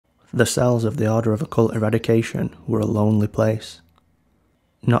The cells of the Order of Occult Eradication were a lonely place.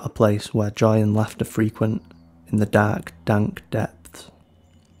 Not a place where joy and laughter frequent in the dark, dank depths.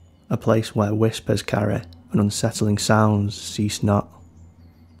 A place where whispers carry and unsettling sounds cease not.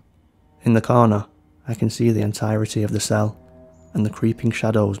 In the corner, I can see the entirety of the cell and the creeping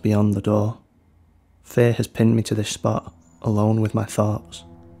shadows beyond the door. Fear has pinned me to this spot, alone with my thoughts.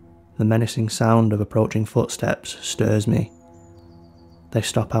 The menacing sound of approaching footsteps stirs me. They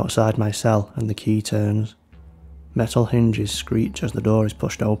stop outside my cell and the key turns. Metal hinges screech as the door is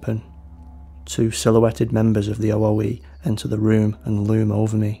pushed open. Two silhouetted members of the OOE enter the room and loom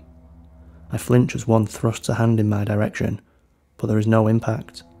over me. I flinch as one thrusts a hand in my direction, but there is no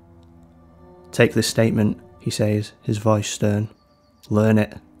impact. "Take this statement," he says, his voice stern. "Learn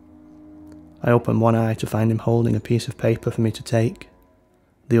it." I open one eye to find him holding a piece of paper for me to take.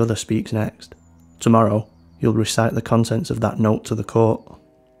 The other speaks next. "Tomorrow, you'll recite the contents of that note to the court."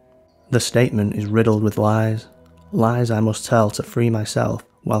 The statement is riddled with lies. Lies I must tell to free myself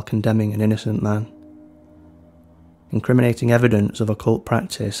while condemning an innocent man. Incriminating evidence of occult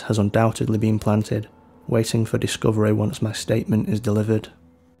practice has undoubtedly been planted, waiting for discovery once my statement is delivered.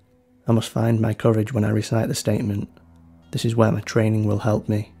 I must find my courage when I recite the statement. This is where my training will help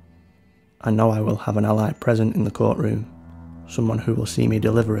me. I know I will have an ally present in the courtroom, someone who will see me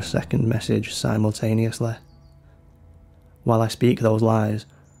deliver a second message simultaneously. While I speak those lies,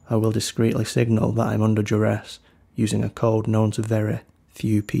 I will discreetly signal that I'm under duress, using a code known to very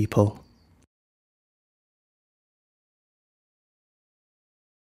few people.